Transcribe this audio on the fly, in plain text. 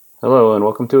Hello, and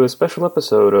welcome to a special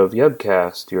episode of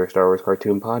Yebcast, your Star Wars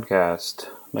cartoon podcast.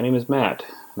 My name is Matt,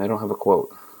 and I don't have a quote.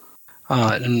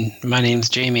 And my name's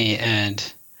Jamie,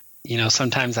 and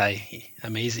sometimes I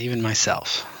amaze even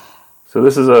myself. So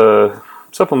this is a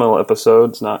supplemental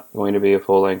episode. It's not going to be a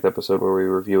full-length episode where we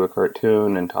review a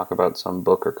cartoon and talk about some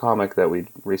book or comic that we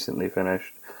recently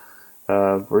finished.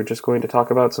 We're just going to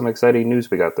talk about some exciting news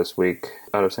we got this week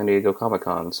out of San Diego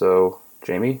Comic-Con. So,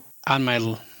 Jamie? On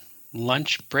my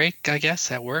lunch break, I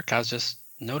guess, at work, I was just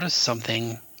noticed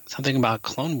something about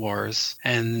Clone Wars,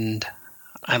 and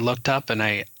I looked up and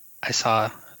I saw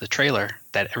the trailer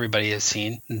that everybody has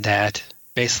seen that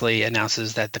basically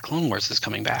announces that the Clone Wars is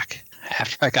coming back.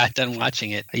 After I got done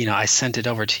watching it, I sent it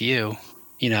over to you,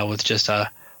 with just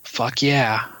a fuck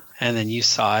yeah. And then you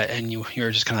saw it and you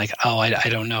were just kind of like, oh, I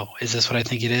don't know. Is this what I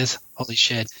think it is? Holy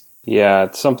shit. Yeah,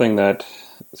 it's something that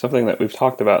we've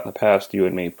talked about in the past, you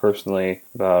and me personally,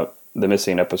 about the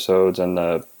missing episodes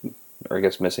and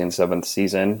missing seventh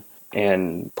season.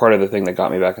 And part of the thing that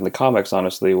got me back in the comics,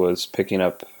 honestly, was picking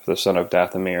up the Son of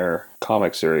Dathomir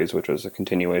comic series, which was a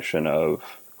continuation of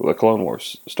the Clone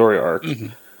Wars story arc.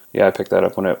 Mm-hmm. Yeah, I picked that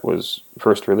up when it was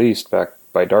first released back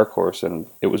by Dark Horse, and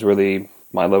it was really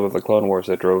my love of the Clone Wars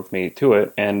that drove me to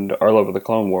it, and our love of the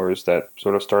Clone Wars that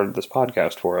sort of started this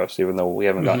podcast for us, even though we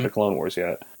haven't gotten to Clone Wars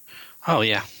yet. Oh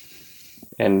yeah.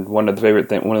 And one of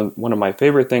my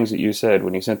favorite things that you said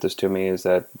when you sent this to me is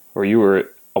that, or you were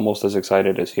almost as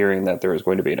excited as hearing that there was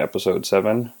going to be an episode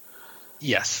 7.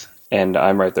 Yes. And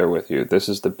I'm right there with you. This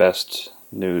is the best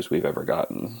news we've ever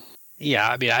gotten. Yeah,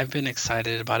 I mean, I've been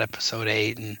excited about episode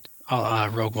 8 and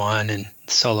Rogue One and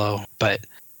Solo, but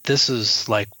this is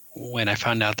like when I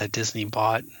found out that Disney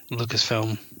bought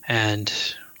Lucasfilm and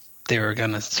they were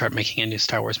going to start making a new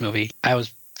Star Wars movie. I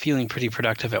was feeling pretty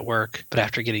productive at work, but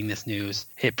after getting this news,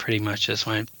 it pretty much just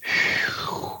went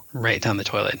right down the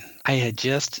toilet. I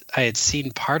had seen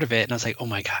part of it and I was like, oh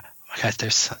my gosh,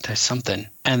 there's something.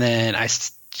 And then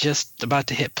just about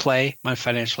to hit play, my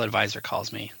financial advisor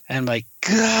calls me. And I'm like,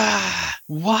 God,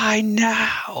 why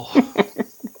now?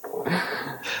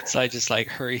 So I just like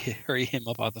hurry him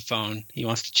up on the phone. He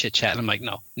wants to chit chat. And I'm like,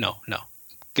 no,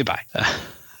 goodbye.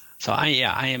 So I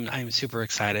am super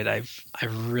excited. I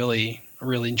really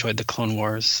enjoyed the Clone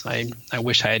Wars. I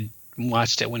wish I had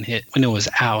watched it when it was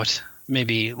out.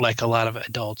 Maybe like a lot of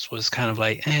adults was kind of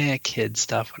like, kid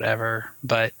stuff, whatever.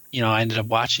 But, I ended up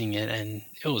watching it and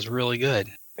it was really good.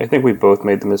 I think we both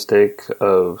made the mistake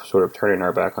of sort of turning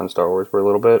our back on Star Wars for a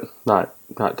little bit. Not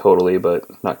totally, but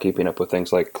not keeping up with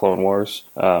things like Clone Wars.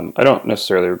 I don't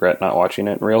necessarily regret not watching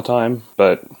it in real time,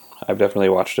 but I've definitely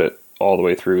watched it all the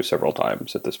way through several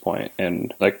times at this point.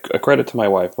 And like a credit to my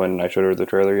wife, when I showed her the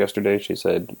trailer yesterday, she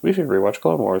said, we should rewatch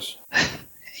Clone Wars.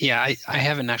 Yeah, I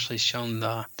haven't actually shown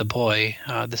the boy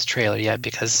this trailer yet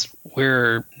because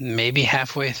we're maybe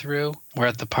halfway through. We're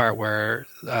at the part where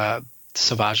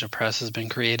Savage Press has been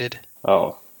created.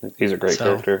 Oh, he's a great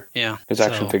character. Yeah, his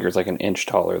action figure is like an inch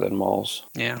taller than Maul's.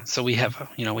 Yeah, so we have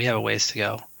a ways to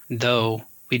go. Though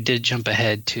we did jump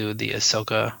ahead to the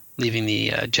Ahsoka leaving the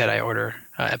Jedi Order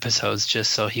episodes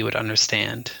just so he would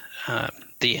understand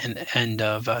the end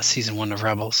of season 1 of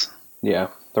Rebels. Yeah,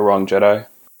 the wrong Jedi.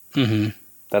 Mm-hmm.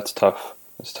 That's tough.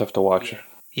 It's tough to watch.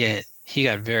 Yeah, he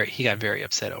got very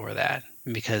upset over that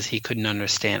because he couldn't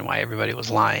understand why everybody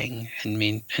was lying and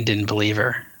didn't believe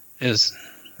her. It was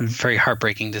very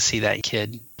heartbreaking to see that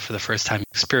kid for the first time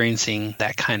experiencing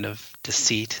that kind of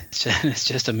deceit. It's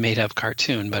just a made-up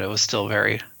cartoon, but it was still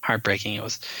very heartbreaking. It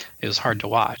was hard to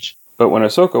watch. But when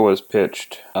Ahsoka was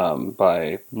pitched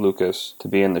by Lucas to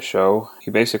be in the show,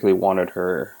 he basically wanted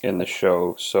her in the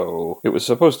show. So it was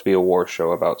supposed to be a war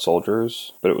show about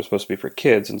soldiers, but it was supposed to be for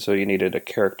kids, and so you needed a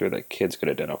character that kids could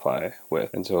identify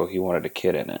with. And so he wanted a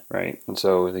kid in it, right? And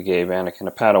so they gave Anakin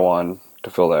a Padawan to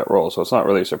fill that role. So it's not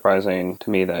really surprising to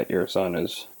me that your son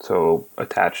is so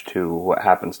attached to what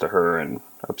happens to her and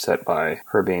upset by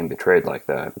her being betrayed like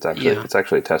that. It's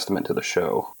actually a testament to the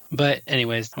show. But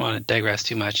anyways, I don't want to digress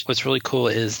too much. What's really cool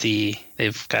is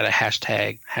they've got a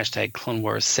hashtag Clone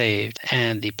Wars saved,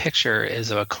 and the picture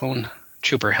is of a clone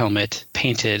trooper helmet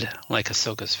painted like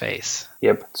Ahsoka's face.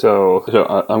 Yep. So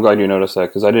I'm glad you noticed that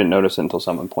because I didn't notice it until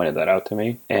someone pointed that out to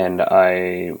me, and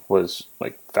I was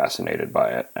like fascinated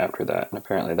by it after that. And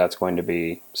apparently, that's going to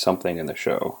be something in the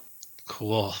show.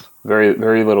 Cool. Very,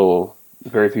 very little.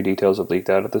 Very few details have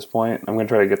leaked out at this point. I'm going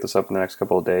to try to get this up in the next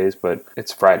couple of days, but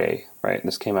it's Friday, right?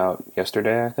 This came out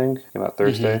yesterday, I think. It came out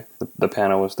Thursday. Mm-hmm. The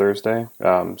panel was Thursday.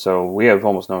 So we have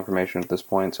almost no information at this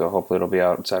point, so hopefully it'll be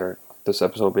out Saturday. This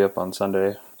episode will be up on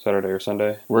Saturday or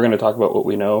Sunday. We're going to talk about what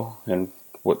we know and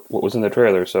what was in the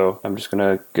trailer, so I'm just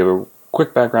going to give a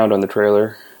quick background on the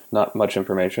trailer not much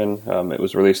information. It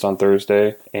was released on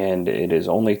Thursday, and it is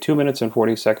only 2 minutes and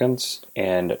 40 seconds,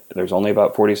 and there's only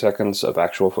about 40 seconds of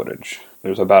actual footage.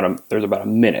 There's about a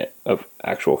minute of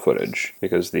actual footage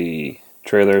because the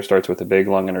trailer starts with a big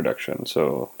long introduction.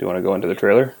 So, do you want to go into the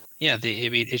trailer? Yeah,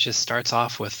 it just starts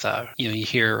off with you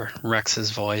hear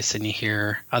Rex's voice and you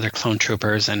hear other clone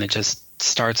troopers, and it just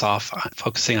starts off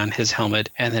focusing on his helmet,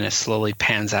 and then it slowly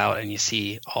pans out and you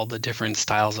see all the different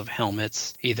styles of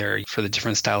helmets, either for the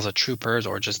different styles of troopers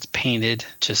or just painted,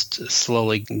 just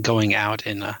slowly going out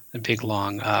in a big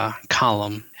long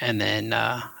column, and then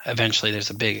eventually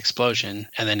there's a big explosion,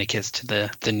 and then it gets to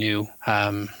the new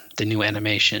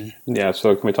animation. Yeah,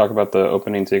 so can we talk about the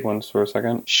opening sequence for a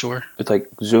second? Sure. It's like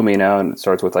zooming out, and it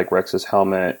starts with like Rex's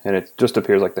helmet, and it just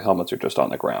appears like the helmets are just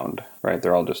on the ground, right?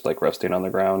 They're all just like resting on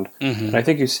the ground. Mm-hmm. And I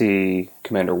think you see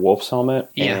Commander Wolf's helmet,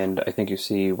 yeah. and I think you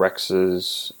see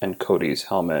Rex's and Cody's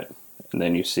helmet, and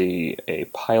then you see a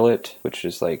pilot, which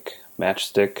is like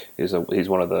Matchstick. He's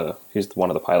one of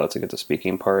the pilots that gets a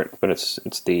speaking part, but it's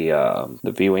the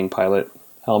viewing pilot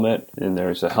helmet, and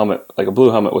there's a helmet, like a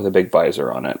blue helmet with a big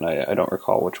visor on it, and I don't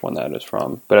recall which one that is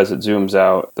from. But as it zooms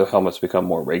out, the helmets become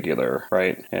more regular,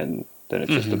 right? And then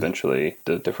it's just eventually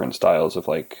the different styles of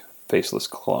like faceless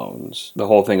clones. The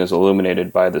whole thing is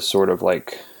illuminated by this sort of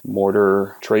like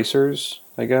mortar tracers,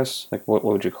 I guess. Like what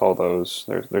would you call those?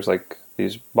 There's like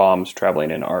these bombs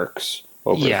traveling in arcs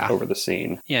over the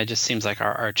scene. Yeah, it just seems like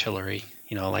our artillery.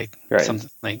 Like right. Something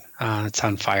like it's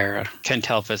on fire. I can't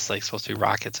tell if it's like supposed to be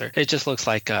rockets, or it just looks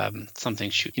like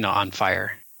something on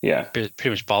fire. Yeah. Pretty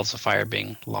much balls of fire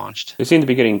being launched. They seem to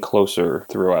be getting closer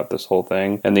throughout this whole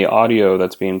thing. And the audio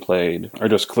that's being played are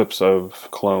just clips of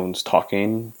clones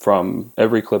talking from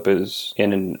every clip is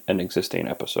in an existing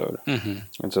episode. Mm-hmm.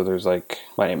 And so there's like,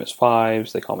 my name is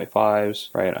Fives, they call me Fives,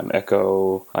 right? I'm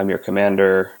Echo, I'm your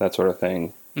commander, that sort of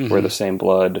thing. Mm-hmm. We're the same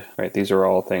blood, right? These are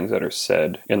all things that are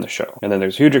said in the show. And then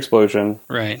there's a huge explosion.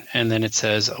 Right. And then it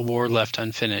says, a war left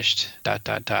unfinished, ...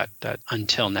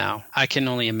 until now. I can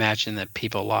only imagine that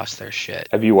people lost their shit.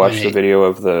 Have you watched the video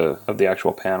of the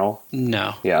actual panel?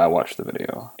 No. Yeah, I watched the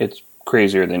video. It's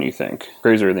crazier than you think,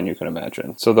 crazier than you can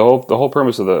imagine. So the whole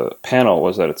premise of the panel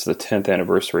was that it's the 10th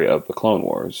anniversary of the Clone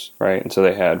Wars, right? And so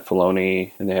they had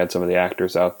Filoni, and they had some of the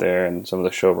actors out there, and some of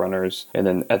the showrunners, and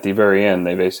then at the very end,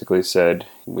 they basically said,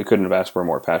 we couldn't have asked for a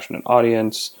more passionate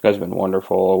audience. You guys have been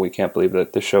wonderful. We can't believe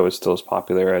that the show is still as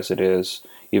popular as it is,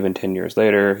 even 10 years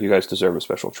later. You guys deserve a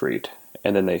special treat.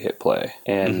 And then they hit play.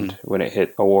 And when it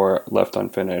hit A War Left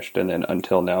Unfinished and then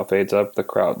Until Now fades up, the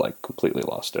crowd like completely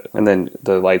lost it. And then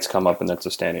the lights come up and that's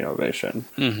a standing ovation.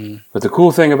 Mm-hmm. But the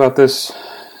cool thing about this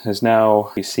is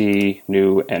now we see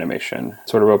new animation. It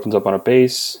sort of opens up on a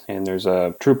base, and there's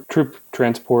a troop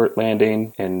transport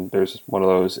landing, and there's one of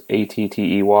those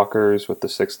ATTE walkers with the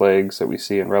 6 legs that we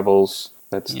see in Rebels.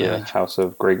 That's the House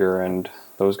of Gregor and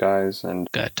those guys. And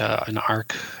got an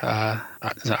ARC,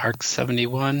 is it ARC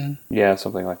 71? Yeah,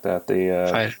 something like that.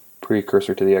 The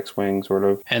precursor to the X-Wing, sort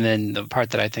of. And then the part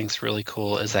that I think is really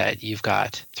cool is that you've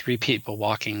got 3 people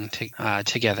walking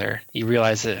together. You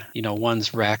realize that,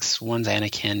 one's Rex, one's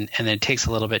Anakin, and then it takes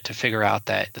a little bit to figure out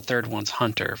that the third one's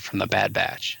Hunter from the Bad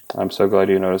Batch. I'm so glad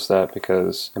you noticed that,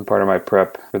 because in part of my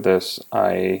prep for this,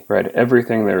 I read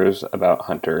everything there is about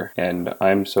Hunter, and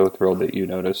I'm so thrilled that you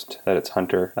noticed that it's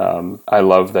Hunter. I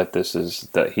love that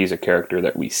that he's a character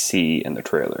that we see in the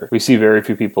trailer. We see very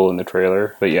few people in the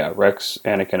trailer, but yeah, Rex,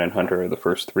 Anakin, and Hunter are the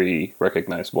first 3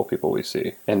 recognizable people we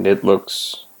see. And it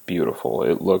looks beautiful.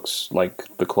 It looks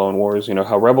like the Clone Wars.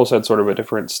 How Rebels had sort of a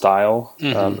different style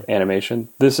animation.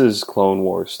 This is Clone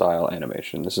Wars style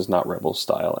animation. This is not Rebels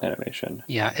style animation.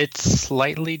 Yeah, it's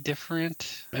slightly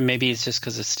different. And maybe it's just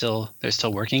because they're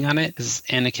still working on it. Because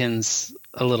Anakin's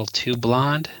a little too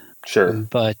blonde. Sure.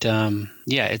 But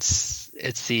yeah,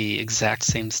 it's the exact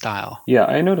same style. Yeah,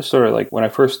 I noticed sort of like when I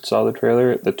first saw the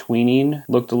trailer, the tweening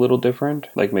looked a little different.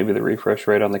 Like maybe the refresh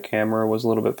rate on the camera was a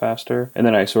little bit faster. And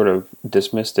then I sort of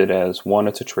dismissed it as, 1,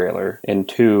 it's a trailer, and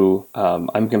 2,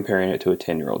 I'm comparing it to a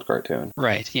 10-year-old cartoon.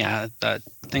 Right, yeah,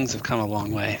 things have come a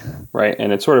long way. Right,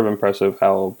 and it's sort of impressive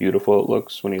how beautiful it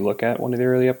looks when you look at one of the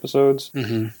early episodes.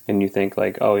 Mm-hmm. And you think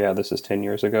like, oh yeah, this is 10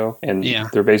 years ago. And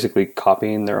they're basically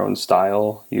copying their own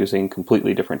style using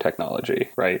completely different technology,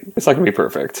 right? It's not going to be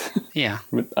perfect. Yeah.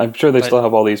 I'm sure they still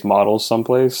have all these models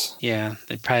someplace. Yeah,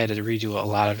 they probably had to redo a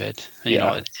lot of it. You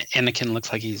know, Anakin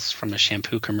looks like he's from a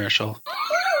shampoo commercial.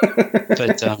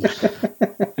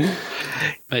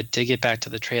 But to get back to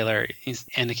the trailer,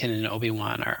 Anakin and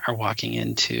Obi-Wan are walking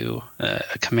into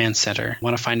a command center,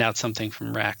 want to find out something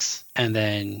from Rex, and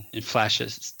then it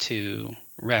flashes to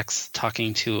Rex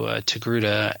talking to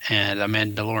Togruta and a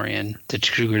Mandalorian. The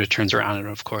Togruta turns around, and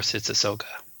of course, it's Ahsoka.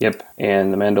 Yep.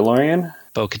 And the Mandalorian?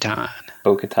 Bo-Katan.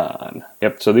 Bo-Katan.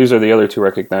 Yep. So these are the other two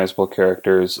recognizable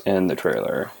characters in the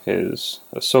trailer. Is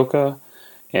Ahsoka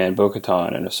and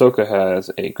Bo-Katan. And Ahsoka has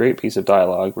a great piece of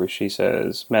dialogue where she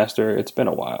says, "Master, it's been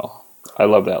a while." I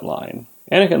love that line.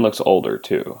 Anakin looks older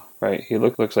too, right? He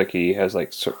looks like he has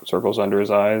like circles under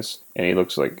his eyes, and he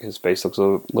looks like his face looks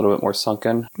a little bit more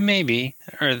sunken. Maybe,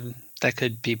 or that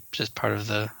could be just part of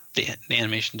the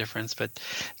animation difference, but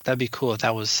that'd be cool if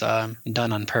that was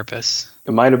done on purpose.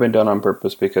 It might have been done on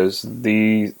purpose because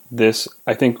this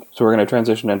I think so. We're going to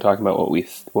transition and talk about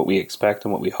what we expect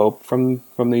and what we hope from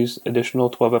these additional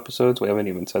 12 episodes. We haven't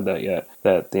even said that yet.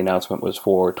 That the announcement was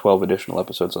for 12 additional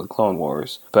episodes of the Clone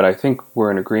Wars. But I think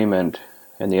we're in agreement,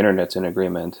 and the internet's in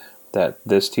agreement, that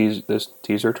this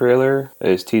teaser trailer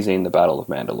is teasing the Battle of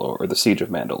Mandalore, or the Siege of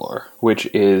Mandalore, which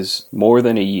is more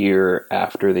than a year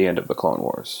after the end of the Clone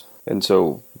Wars. And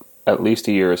so at least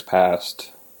a year has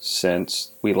passed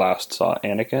since we last saw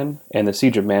Anakin, and the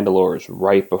Siege of Mandalore is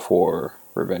right before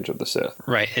Revenge of the Sith.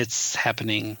 Right, it's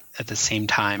happening at the same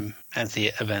time as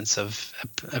the events of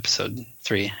Episode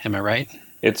 3, am I right?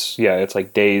 It's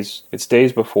like days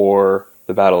before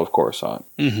the Battle of Coruscant.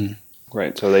 Mm-hmm.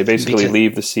 Right, so they basically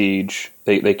leave the siege.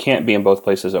 They can't be in both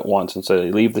places at once, and so they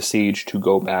leave the siege to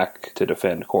go back to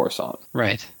defend Coruscant.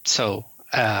 Right, so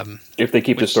if they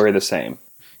keep the story the same.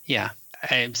 Yeah,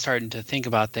 I'm starting to think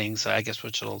about things. I guess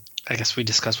we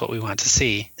discuss what we want to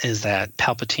see is that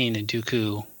Palpatine and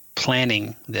Dooku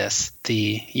planning this,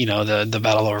 the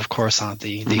Battle of Coruscant,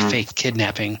 the fake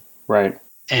kidnapping, right,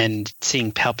 and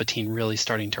seeing Palpatine really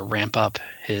starting to ramp up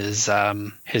his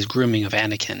grooming of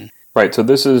Anakin. Right, so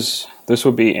this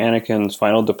would be Anakin's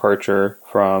final departure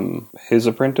from his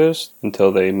apprentice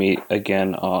until they meet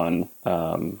again on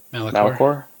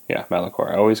Malachor. Yeah, Malachor.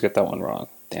 I always get that one wrong.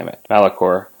 Damn it,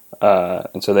 Malachor.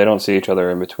 And so they don't see each other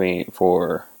in between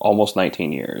for almost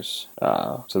 19 years.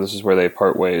 So this is where they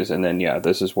part ways, and then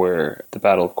this is where the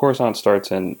Battle of Coruscant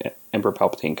starts, and Emperor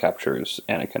Palpatine captures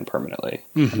Anakin permanently.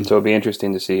 Mm-hmm. And so it'd be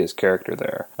interesting to see his character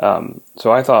there.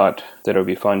 So I thought that it would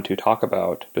be fun to talk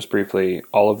about, just briefly,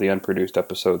 all of the unproduced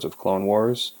episodes of Clone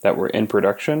Wars that were in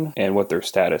production, and what their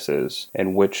status is,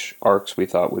 and which arcs we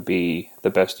thought would be the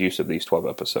best use of these 12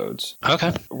 episodes.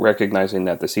 Okay. Recognizing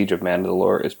that the Siege of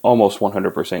Mandalore is almost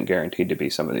 100% guaranteed to be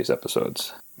some of these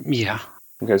episodes. Yeah.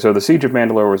 Okay, so the Siege of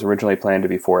Mandalore was originally planned to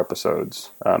be 4 episodes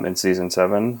in Season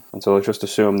 7, and so let's just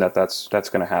assume that that's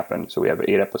going to happen, so we have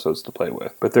 8 episodes to play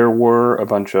with. But there were a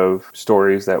bunch of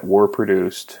stories that were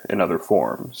produced in other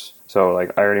forms. So,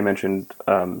 like I already mentioned,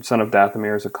 Son of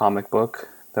Dathomir is a comic book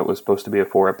that was supposed to be a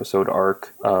 4-episode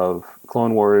arc of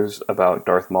Clone Wars about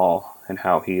Darth Maul and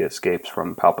how he escapes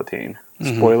from Palpatine.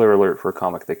 Mm-hmm. Spoiler alert for a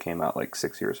comic that came out like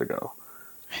 6 years ago.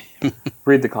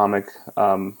 Read the comic.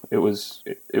 It was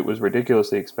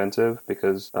ridiculously expensive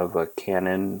because of a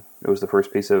canon. It was the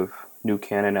first piece of new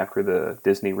canon after the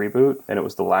Disney reboot, and it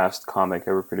was the last comic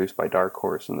ever produced by Dark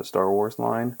Horse in the Star Wars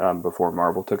line before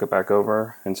Marvel took it back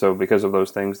over. And so because of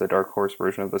those things, the Dark Horse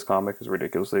version of this comic is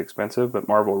ridiculously expensive, but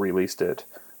Marvel released it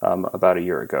about a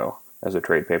year ago as a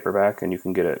trade paperback, and you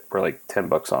can get it for like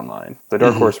 $10 online. The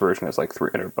Dark Horse version is like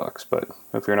 $300, but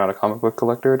if you're not a comic book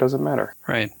collector, it doesn't matter.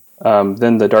 Right.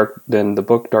 Then the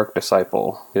book Dark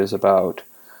Disciple is about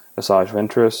Asajj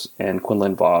Ventress and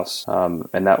Quinlan Vos,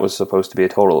 and that was supposed to be a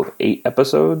total of 8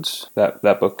 episodes.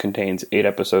 That book contains 8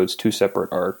 episodes, 2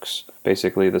 separate arcs.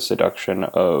 Basically, the seduction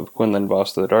of Quinlan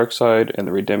Vos to the dark side and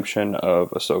the redemption of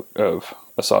Asajj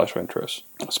Ventress.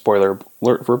 Spoiler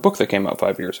alert for a book that came out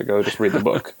 5 years ago. Just read the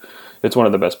book. It's one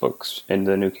of the best books in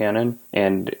the new canon,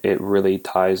 and it really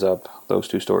ties up those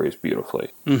 2 stories beautifully.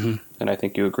 Mm-hmm. And I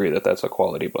think you agree that that's a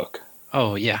quality book.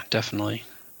 Oh, yeah, definitely.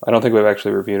 I don't think we've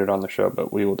actually reviewed it on the show,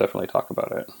 but we will definitely talk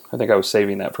about it. I think I was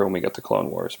saving that for when we get to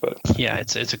Clone Wars, but yeah,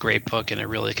 it's a great book, and it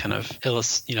really kind of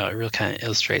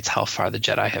illustrates how far the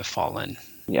Jedi have fallen.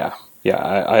 Yeah,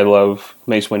 I love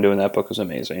Mace Windu in that book is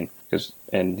amazing,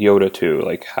 and Yoda too,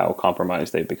 like how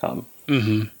compromised they've become.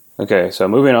 Mm-hmm. Okay, so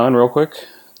moving on real quick.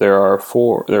 There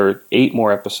are 8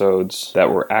 more episodes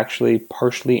that were actually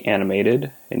partially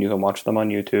animated, and you can watch them on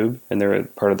YouTube. And they're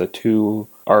part of the 2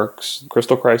 arcs,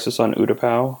 Crystal Crisis on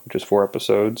Utapau, which is 4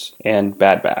 episodes, and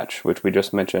Bad Batch, which we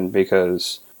just mentioned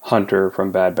because Hunter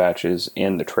from Bad Batch is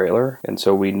in the trailer. And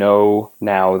so we know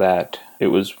now that it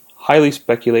was highly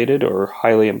speculated or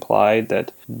highly implied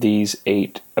that these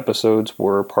 8 episodes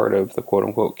were part of the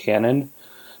quote-unquote canon,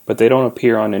 but they don't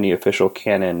appear on any official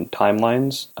canon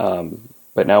timelines.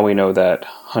 But now we know that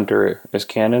Hunter is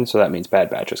canon, so that means Bad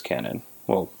Batch is canon.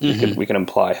 Well, we can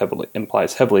implies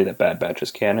heavily that Bad Batch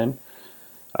is canon.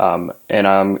 And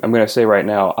I'm going to say right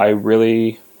now,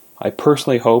 I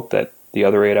personally hope that the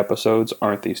other 8 episodes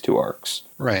aren't these 2 arcs.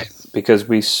 Right. Because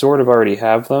we sort of already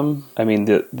have them. I mean,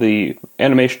 the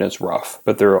animation is rough,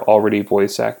 but they're already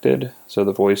voice acted, so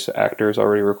the voice actors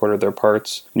already recorded their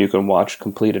parts. And you can watch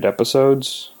completed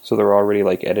episodes, so they're already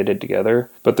like edited together.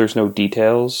 But there's no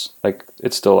details. Like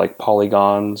it's still like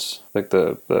polygons. Like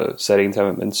the settings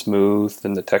haven't been smoothed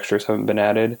and the textures haven't been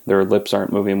added. Their lips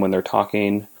aren't moving when they're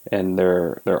talking, and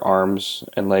their arms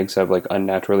and legs have like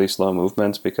unnaturally slow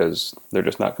movements because they're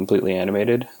just not completely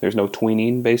animated. There's no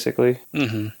tweening, basically.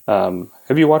 Mm-hmm.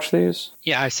 Have you watched these?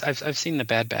 Yeah, I've seen the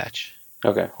Bad Batch.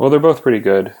 Okay, well they're both pretty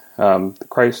good.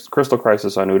 Crystal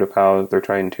Crisis on Utapau, they're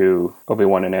trying to,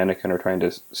 Obi-Wan and Anakin are trying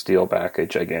to steal back a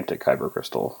gigantic kyber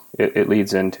crystal. It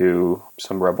leads into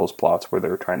some Rebels plots where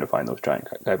they're trying to find those giant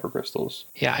kyber crystals.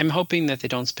 Yeah, I'm hoping that they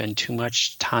don't spend too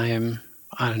much time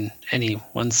on any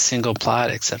one single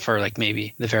plot, except for like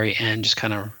maybe the very end, just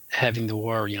kind of having the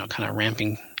war, kind of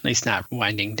ramping, at least not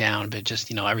winding down, but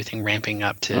just, everything ramping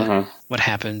up to what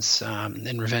happens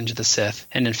in Revenge of the Sith.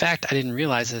 And in fact, I didn't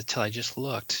realize it until I just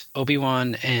looked.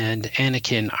 Obi-Wan and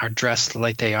Anakin are dressed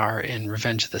like they are in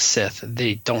Revenge of the Sith.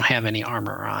 They don't have any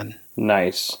armor on.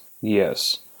 Nice.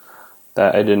 Yes.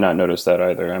 That I did not notice that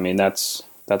either. I mean, that's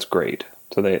great.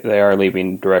 So they are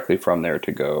leaving directly from there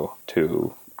to go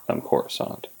to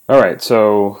Coruscant. Alright,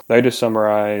 so I just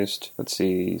summarized,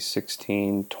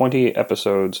 20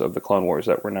 episodes of the Clone Wars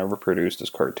that were never produced as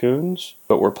cartoons,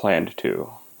 but were planned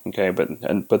to. Okay,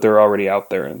 but they're already out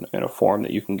there in a form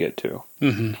that you can get to.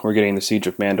 Mm-hmm. We're getting the Siege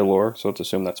of Mandalore, so let's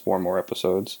assume that's 4 more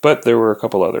episodes. But there were a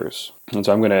couple others. And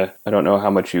so I don't know how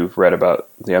much you've read about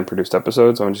the unproduced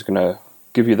episodes, I'm just gonna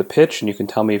give you the pitch, and you can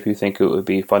tell me if you think it would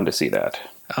be fun to see that.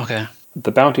 Okay.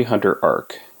 The Bounty Hunter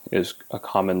arc is a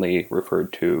commonly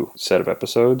referred to set of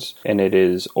episodes, and it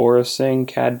is Aurra Sing,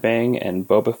 Cad Bane, and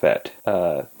Boba Fett.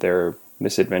 Their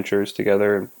misadventures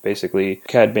together. Basically,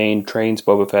 Cad Bane trains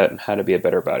Boba Fett on how to be a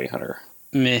better bounty hunter.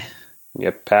 Meh.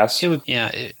 Yep, pass.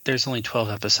 There's only 12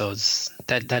 episodes.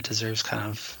 That deserves kind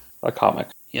of a comic.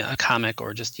 Yeah, a comic,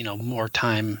 or just more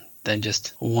time than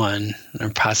just 1 or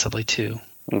possibly 2.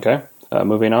 Okay.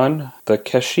 Moving on, the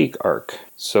Kashyyyk arc.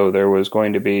 So there was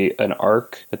going to be an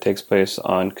arc that takes place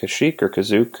on Kashyyyk or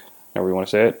Kazook, however you want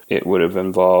to say it. It would have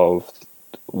involved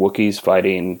Wookiees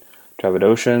fighting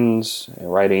Travodotians,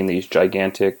 riding these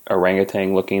gigantic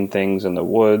orangutan-looking things in the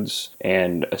woods,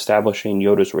 and establishing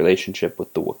Yoda's relationship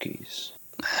with the Wookiees.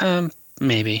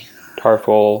 Maybe.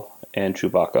 Tarful and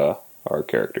Chewbacca are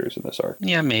characters in this arc.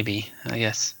 Yeah, maybe, I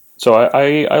guess. So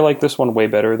I like this one way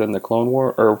better than the Clone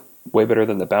War, or way better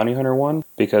than the Bounty Hunter one,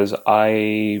 because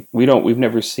we've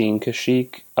never seen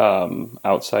Kashyyyk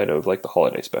outside of like the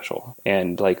holiday special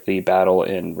and like the battle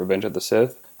in Revenge of the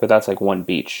Sith, but that's like one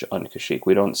beach on Kashyyyk.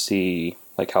 We don't see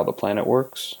like how the planet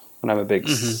works. And I'm a big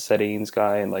settings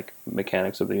guy and like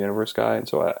mechanics of the universe guy, and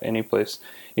so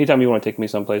anytime you want to take me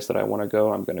someplace that I want to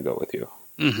go, I'm going to go with you.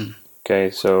 Mm-hmm. Okay,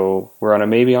 so we're on a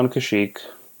maybe on Kashyyyk.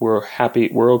 We're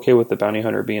okay with the Bounty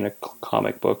Hunter being a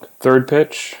comic book. Third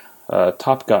pitch.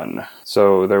 Top Gun.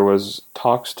 So there was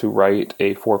talks to write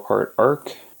a 4-part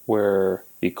arc where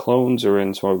the clones are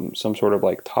in some sort of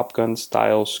like Top Gun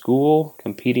style school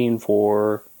competing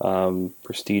for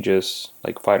prestigious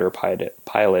like fighter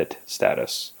pilot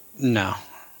status. No.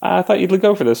 I thought you'd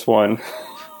go for this one.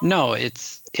 No,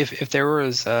 it's if there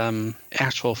was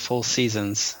actual full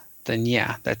seasons, then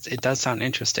yeah, it does sound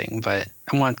interesting, but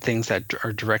I want things that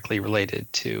are directly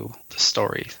related to the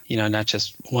story, not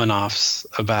just one-offs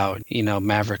about,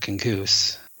 Maverick and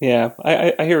Goose. Yeah,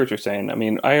 I hear what you're saying. I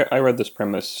mean, I read this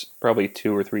premise probably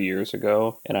 2 or 3 years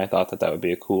ago, and I thought that would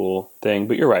be a cool thing.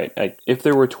 But you're right. If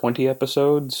there were 20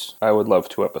 episodes, I would love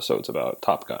 2 episodes about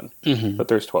Top Gun. Mm-hmm. But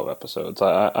there's 12 episodes.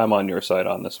 I'm on your side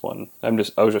on this one. I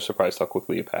was just surprised how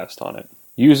quickly you passed on it.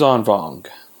 Yuuzhan Vong.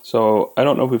 So, I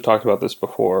don't know if we've talked about this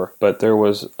before, but there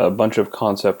was a bunch of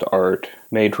concept art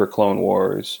made for Clone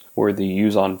Wars where the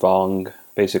Yuuzhan Vong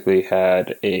basically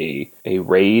had a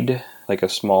raid, like a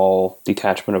small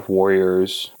detachment of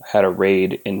warriors had a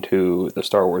raid into the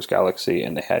Star Wars galaxy,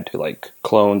 and they had to, like,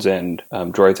 clones and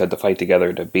droids had to fight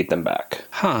together to beat them back.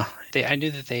 Huh. I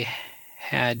knew that they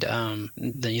had, the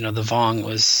Vong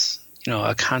was,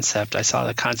 a concept. I saw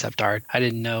the concept art. I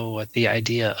didn't know what the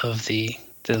idea of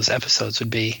those episodes would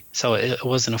be, so it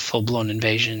wasn't a full-blown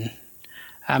invasion.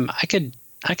 I could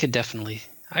definitely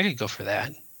go for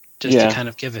that, just to kind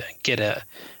of get a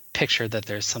picture that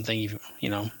there's something,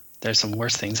 there's some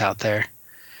worse things out there.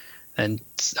 And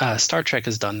Star Trek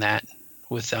has done that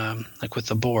with with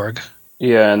the Borg.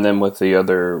 Yeah, and then with the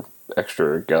other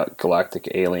extra galactic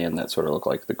alien that sort of look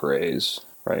like the Greys.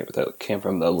 right? That came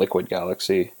from the Liquid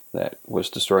Galaxy that was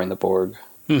destroying the Borg.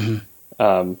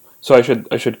 So I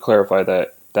should clarify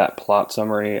that plot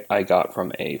summary I got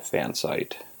from a fan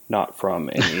site, not from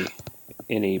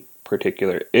any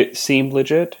particular. It seemed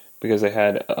legit because they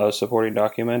had a supporting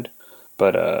document,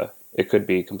 but it could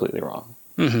be completely wrong.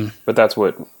 But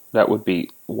that would be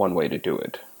one way to do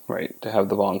it, right? To have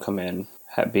the Vong come in,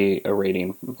 be a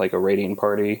raiding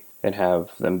party, and have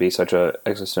them be such a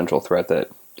existential threat that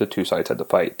the two sides had to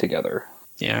fight together.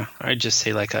 Yeah, I'd just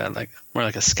say more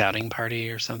like a scouting party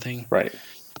or something. Right.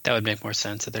 That would make more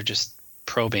sense. That they're just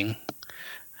probing,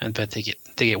 but they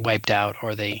get wiped out,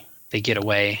 or they get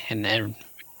away, and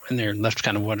they're left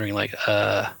kind of wondering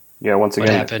yeah, once again,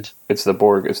 what happened? It's the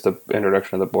Borg. It's the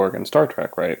introduction of the Borg in Star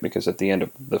Trek, right? Because at the end of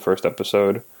the first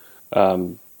episode,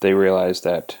 they realize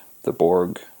that the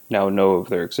Borg now know of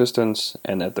their existence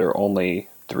and that they're only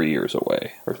 3 years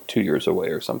away or 2 years away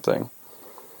or something.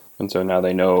 And so now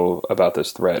they know about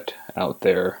this threat out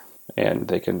there, and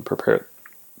they can prepare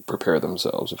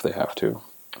themselves if they have to.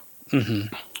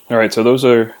 All right, so those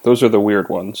are the weird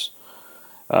ones,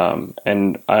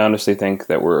 and I honestly think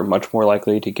that we're much more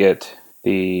likely to get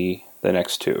the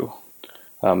next two.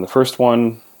 The first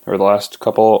one, or the last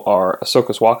couple, are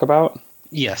Ahsoka's Walkabout.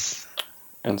 Yes.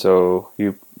 And so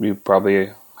you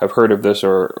probably have heard of this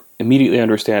or immediately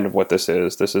understand what this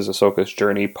is. This is Ahsoka's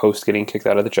journey post getting kicked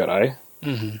out of the Jedi,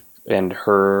 and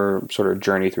her sort of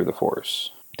journey through the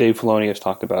Force. Dave Filoni has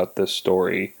talked about this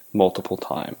story multiple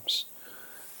times.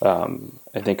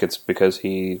 I think it's because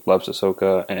he loves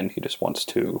Ahsoka and he just wants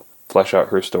to flesh out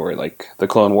her story. Like the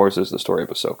Clone Wars is the story of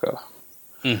Ahsoka.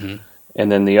 And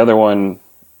then the other one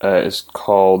is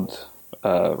called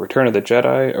Return of the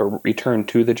Jedi, or Return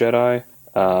to the Jedi.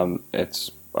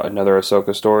 It's another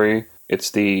Ahsoka story. It's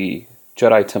the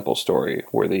Jedi Temple story,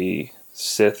 where the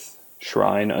Sith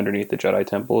shrine underneath the Jedi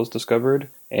Temple is discovered,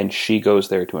 and she goes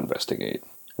there to investigate.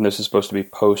 And this is supposed to be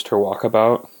post her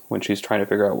walkabout, when she's trying to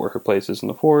figure out where her place is in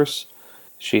the Force.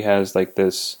 She has like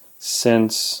this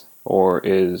sense, or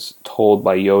is told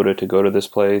by Yoda to go to this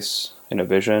place in a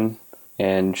vision,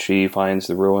 and she finds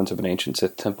the ruins of an ancient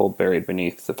Sith temple buried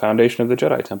beneath the foundation of the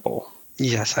Jedi Temple.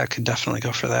 Yes, I could definitely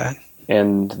go for that.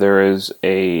 And there is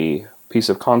a piece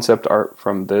of concept art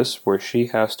from this where she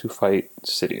has to fight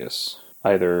Sidious,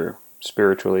 either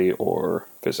spiritually or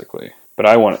physically. But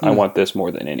I want this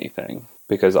more than anything,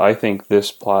 because I think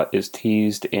this plot is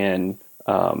teased in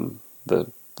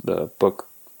the book.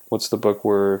 What's the book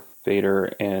where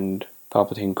Vader and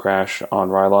Palpatine crash on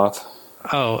Ryloth?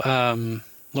 Oh,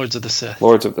 Lords of the Sith.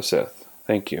 Lords of the Sith.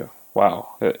 Thank you.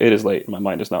 Wow, it is late. My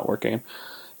mind is not working.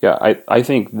 Yeah, I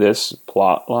think this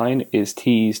plot line is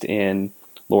teased in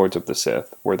Lords of the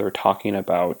Sith, where they're talking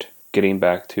about getting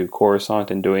back to Coruscant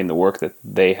and doing the work that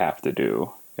they have to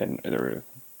do. And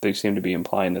they seem to be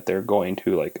implying that they're going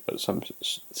to like some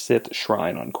Sith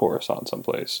shrine on Coruscant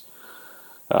someplace.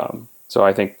 So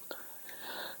I think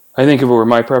if it were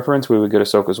my preference, we would get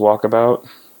Ahsoka's Walkabout,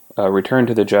 Return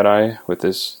to the Jedi with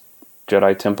this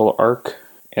Jedi Temple arc,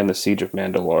 and the Siege of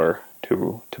Mandalore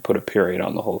to put a period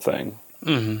on the whole thing.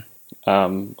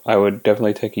 I would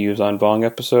definitely take a Yuuzhan Vong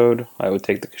episode. I would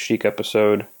take the Kashyyyk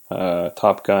episode,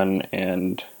 Top Gun,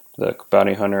 and the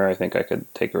Bounty Hunter. I think I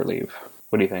could take or leave.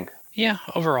 What do you think? Yeah,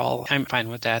 overall, I'm fine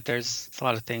with that. There's a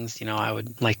lot of things, I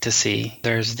would like to see.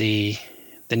 There's the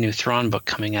new Thrawn book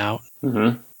coming out,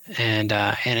 and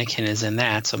Anakin is in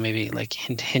that, so maybe like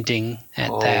hinting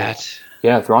at that.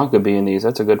 Yeah, Thrawn could be in these.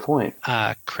 That's a good point.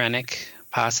 Krennic,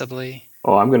 possibly.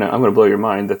 Oh, I'm gonna blow your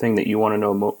mind. The thing that you want to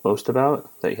know most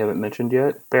about that you haven't mentioned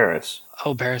yet, Barriss.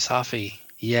 Oh, Barriss Offee.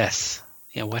 Yes.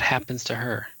 Yeah. What happens to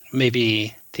her?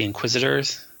 Maybe the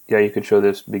Inquisitors. Yeah, you could show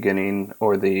this beginning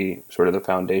or the sort of the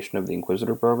foundation of the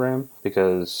Inquisitor program,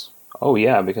 because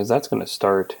that's going to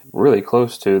start really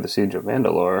close to the Siege of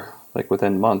Mandalore, like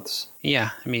within months.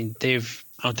 Yeah, I mean I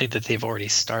don't think that they've already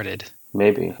started.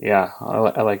 Maybe. Yeah,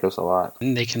 I like this a lot.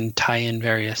 And they can tie in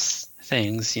various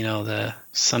things, the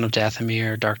Son of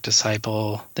Dathomir, Dark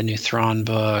Disciple, the new Thrawn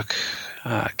book,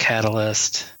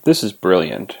 Catalyst. This is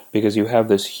brilliant, because you have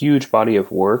this huge body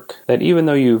of work that even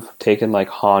though you've taken like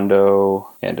Hondo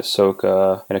and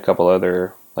Ahsoka and a couple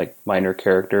other like minor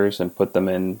characters and put them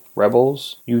in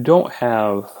Rebels, you don't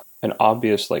have an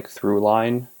obvious like through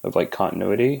line of like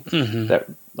continuity that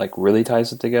like really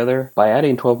ties it together, by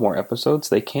adding 12 more episodes,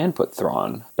 they can put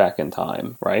Thrawn back in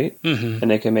time, right? Mm-hmm.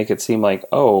 And they can make it seem like,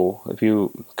 oh,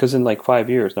 because in like 5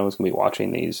 years, no one's going to be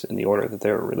watching these in the order that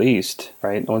they were released,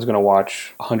 right? No one's going to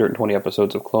watch 120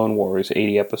 episodes of Clone Wars,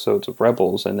 80 episodes of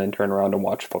Rebels, and then turn around and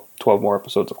watch 12 more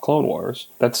episodes of Clone Wars.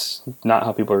 That's not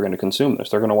how people are going to consume this.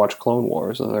 They're going to watch Clone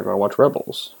Wars, and then they're going to watch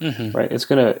Rebels, right?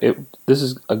 This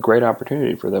is a great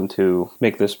opportunity for them to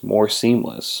make this more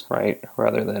seamless, right?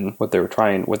 Rather than what they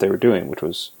were doing, which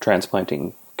was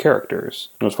transplanting characters.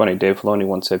 It was funny, Dave Filoni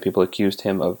once said people accused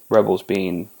him of Rebels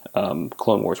being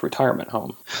Clone Wars retirement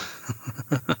home.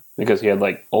 Because he had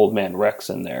like Old Man Rex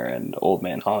in there and Old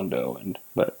Man Hondo,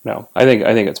 but no, I think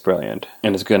it's brilliant,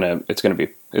 and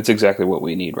it's exactly what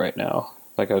we need right now.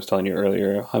 Like I was telling you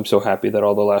earlier, I'm so happy that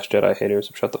all the Last Jedi haters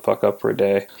have shut the fuck up for a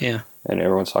day. Yeah. And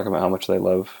everyone's talking about how much they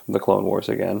love the Clone Wars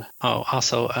again. Oh,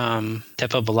 also,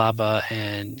 Depa Billaba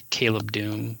and Caleb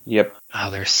Doom. Yep.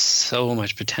 Oh, there's so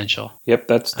much potential. Yep,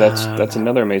 that's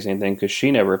another amazing thing, because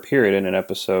she never appeared in an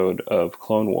episode of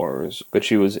Clone Wars, but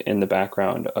she was in the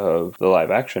background of the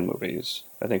live-action movies.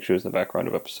 I think she was in the background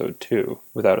of episode 2,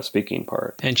 without a speaking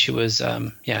part. And she was,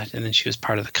 and then she was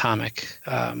part of the comic,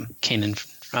 Kanan,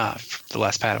 The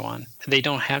Last Padawan. They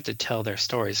don't have to tell their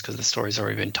stories because the story's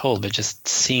already been told, but just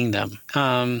seeing them.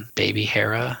 Baby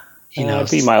Hera,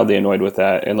 I'd be mildly annoyed with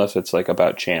that, unless it's like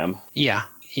about Cham. Yeah.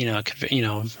 It could,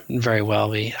 very well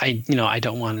be. I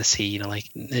don't want to see, like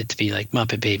it to be like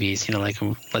Muppet Babies, like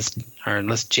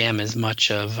let's jam as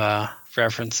much of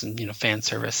reference and fan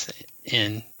service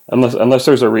in. Unless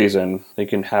there's a reason, they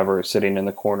can have her sitting in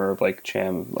the corner of like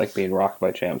Cham, like being rocked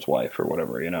by Cham's wife or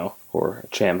whatever, or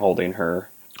Cham holding her.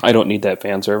 I don't need that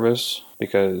fan service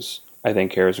because I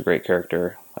think Hera's a great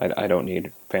character. I don't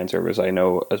need fan service. I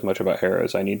know as much about Hera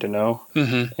as I need to know.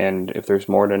 Mm-hmm. And if there's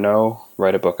more to know,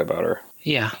 write a book about her.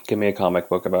 Yeah. Give me a comic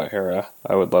book about Hera.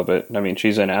 I would love it. I mean,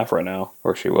 she's in Afra now,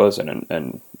 or she was in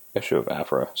an issue of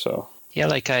Afra, so. Yeah,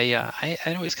 like I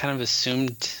always kind of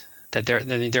assumed that there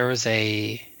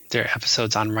are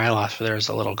episodes on Ryloth where there was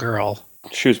a little girl.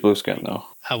 She was blue skin, though.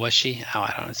 Oh, was she? Oh,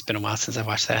 I don't know. It's been a while since I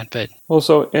watched that, but... Well,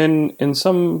 so in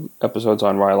some episodes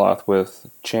on Ryloth with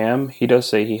Cham, he does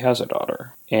say he has a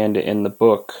daughter. And in the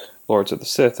book, Lords of the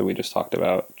Sith, that we just talked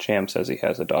about, Cham says he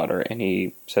has a daughter, and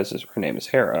he says her name is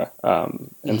Hera.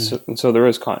 And so there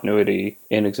is continuity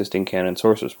in existing canon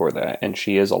sources for that, and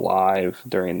she is alive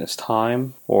during this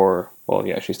time,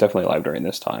 she's definitely alive during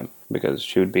this time, because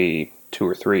she would be 2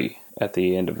 or 3 at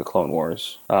the end of the Clone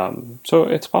Wars. So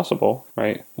it's possible,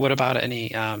 right? What about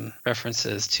any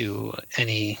references to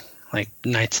any like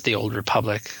Knights of the Old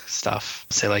Republic stuff?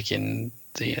 Say like in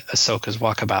the Ahsoka's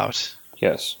Walkabout.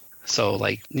 Yes. So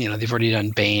like, they've already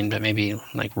done Bane, but maybe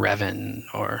like Revan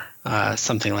or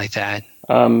something like that.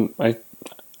 I'm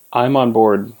on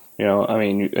board.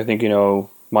 I think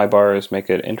my bar is make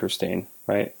it interesting,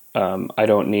 right? I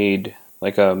don't need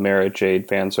like a Mara Jade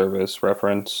fan service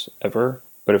reference ever.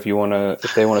 But if they want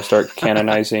to start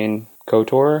canonizing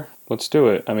KOTOR, let's do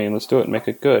it. Let's do it and make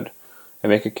it good,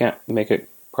 and make it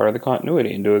part of the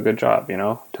continuity and do a good job.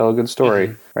 Tell a good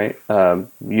story, right?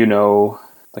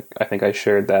 Like I think I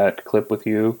shared that clip with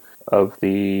you of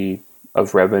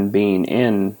Revan being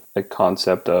in a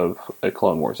concept of a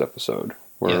Clone Wars episode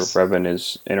where Revan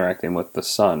is interacting with the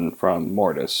son from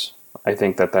Mortis. I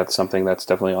think that's something that's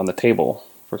definitely on the table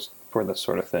for this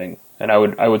sort of thing, and I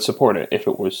would support it if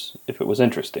it was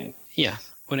interesting. Yeah,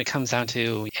 when it comes down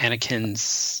to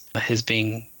Anakin's his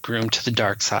being groomed to the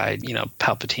dark side,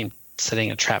 Palpatine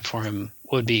setting a trap for him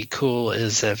would be cool.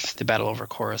 Is if the battle over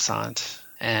Coruscant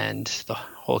and the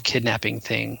whole kidnapping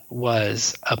thing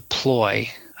was a ploy,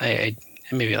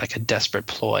 maybe like a desperate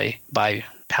ploy by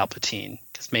Palpatine,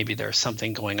 because maybe there's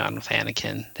something going on with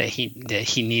Anakin that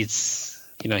he needs.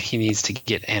 He needs to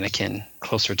get Anakin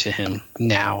closer to him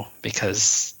now,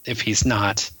 because if he's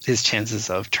not, his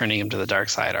chances of turning him to the dark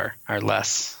side are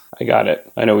less. I got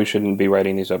it. I know we shouldn't be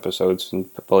writing these episodes and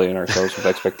bullying ourselves with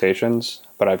expectations,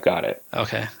 but I've got it.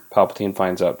 Okay. Palpatine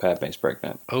finds out Padme's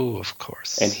pregnant. Oh, of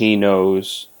course. And he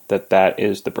knows that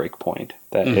is the break point,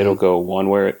 that it'll go one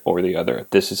way or the other.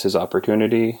 This is his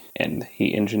opportunity, and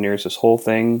he engineers this whole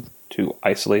thing to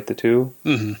isolate the two.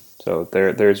 Mm-hmm. So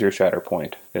there's your shatter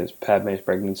point, is Padme's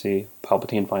pregnancy.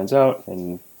 Palpatine finds out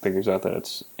and figures out that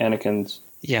it's Anakin's.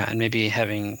 Yeah, and maybe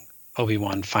having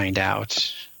Obi-Wan find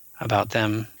out about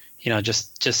them,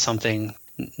 just something,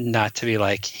 not to be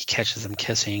like he catches them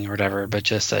kissing or whatever, but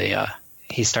just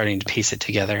he's starting to piece it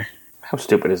together. How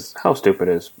stupid is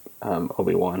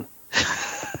Obi-Wan?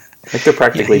 Like they're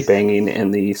practically banging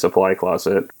in the supply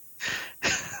closet.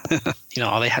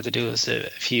 All they have to do is a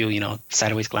few,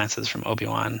 sideways glances from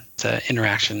Obi-Wan. It's an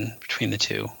interaction between the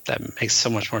two that makes so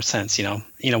much more sense.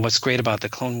 What's great about the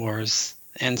Clone Wars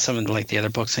and some of the other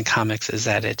books and comics is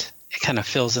that it kind of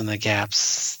fills in the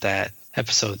gaps that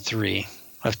Episode 3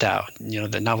 left out.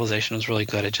 The novelization was really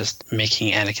good at just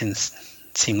making Anakin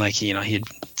seem like he'd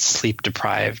sleep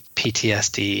deprived,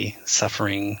 PTSD,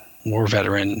 suffering war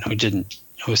veteran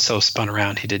who was so spun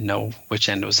around he didn't know which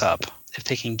end was up. If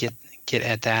they can get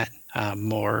at that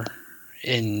more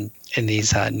in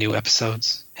these new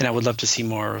episodes, and I would love to see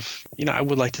more of. I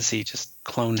would like to see just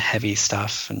clone heavy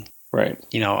stuff, and right.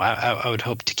 I would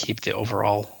hope to keep the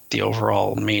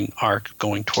overall main arc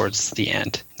going towards the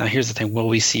end. Now, here's the thing: will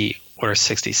we see Order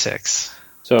 66?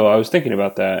 So I was thinking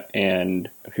about that, and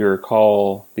if you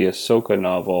recall the Ahsoka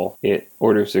novel,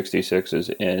 Order 66 is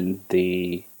in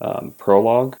the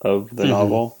prologue of the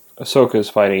novel. Ahsoka is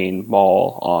fighting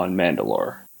Maul on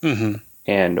Mandalore,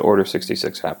 and Order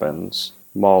 66 happens.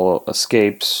 Maul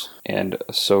escapes, and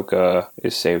Ahsoka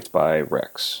is saved by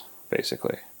Rex,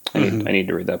 basically. I need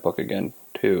to read that book again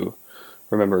to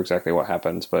remember exactly what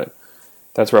happens, but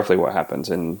that's roughly what happens,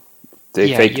 and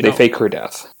they fake her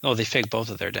death. Oh, they fake both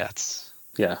of their deaths.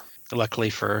 Yeah. Luckily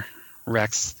for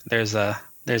Rex, there's a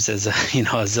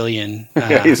zillion.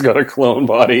 Yeah, he's got a clone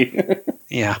body.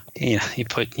 Yeah, you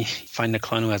find a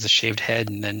clone who has a shaved head,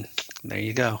 and then there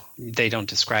you go. They don't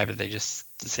describe it; they just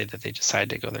say that they decided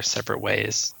to go their separate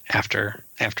ways after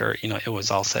it was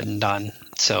all said and done.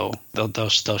 So they'll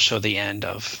show the end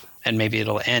of. And maybe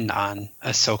it'll end on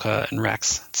Ahsoka and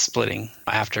Rex splitting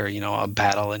after, a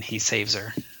battle and he saves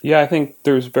her. Yeah, I think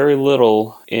there's very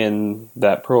little in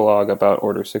that prologue about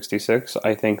Order 66.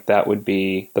 I think that would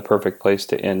be the perfect place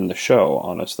to end the show,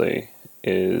 honestly,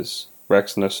 is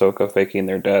Rex and Ahsoka faking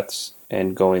their deaths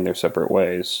and going their separate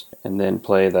ways. And then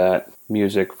play that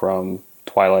music from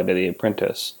Twilight of the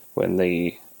Apprentice when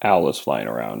the owl is flying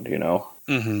around,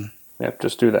 Yep,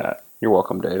 just do that. You're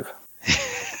welcome, Dave.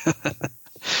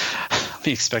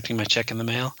 Be expecting my check in the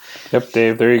mail. Yep,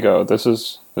 Dave, there you go. This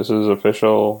is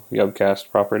official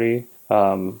Yubcast property.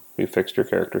 We fixed your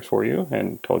characters for you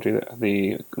and told you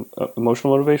the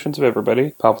emotional motivations of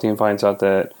everybody. Palpatine finds out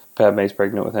that Padme's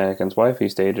pregnant with Anakin's wife. He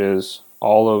stages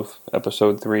all of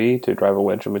Episode 3 to drive a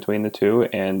wedge in between the two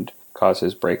and cause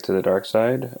his break to the dark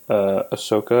side.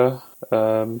 Ahsoka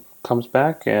comes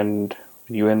back, and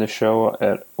you end the show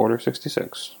at Order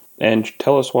 66. And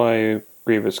tell us why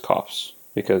Grievous coughs.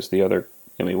 Because the other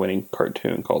Emmy-winning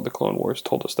cartoon called The Clone Wars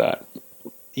told us that.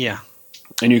 Yeah,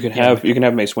 and you can have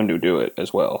Mace Windu do it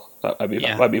as well. I'd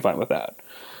be fine with that.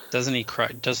 Doesn't he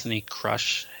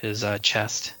crush his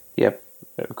chest? Yep.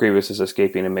 Grievous is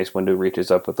escaping, and Mace Windu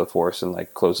reaches up with the Force and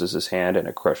closes his hand, and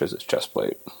it crushes his chest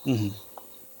plate. Mm-hmm.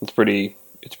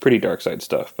 It's pretty dark side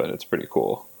stuff, but it's pretty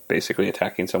cool. Basically,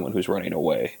 attacking someone who's running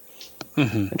away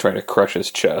and trying to crush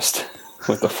his chest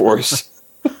with the Force.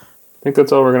 I think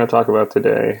that's all we're going to talk about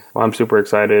today. Well, I'm super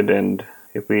excited, and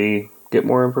if we get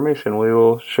more information, we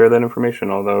will share that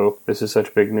information, although this is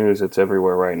such big news, it's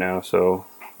everywhere right now, so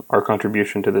our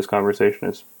contribution to this conversation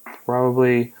is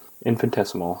probably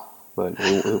infinitesimal, but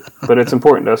it's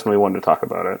important to us, and we wanted to talk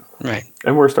about it. Right.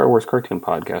 And we're a Star Wars cartoon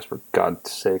podcast, for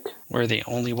God's sake. We're the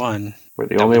only one. We're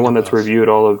the only one that's reviewed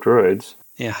all of Droids.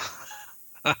 Yeah.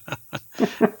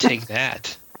 Take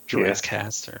that, Droids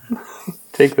Caster.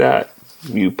 Take that.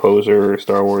 You poser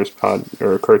Star Wars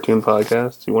cartoon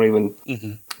podcasts. You won't even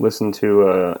listen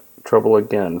to Trouble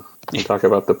Again. We talk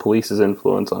about the police's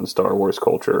influence on Star Wars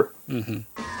culture.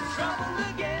 Trouble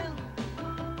again.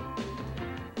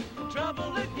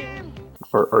 Trouble again.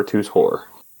 Or R2's whore.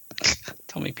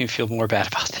 Don't make me feel more bad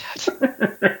about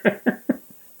that.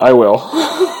 I will.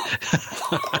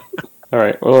 All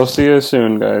right. Well, I'll see you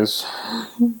soon, guys.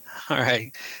 All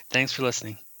right. Thanks for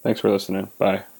listening. Thanks for listening. Bye.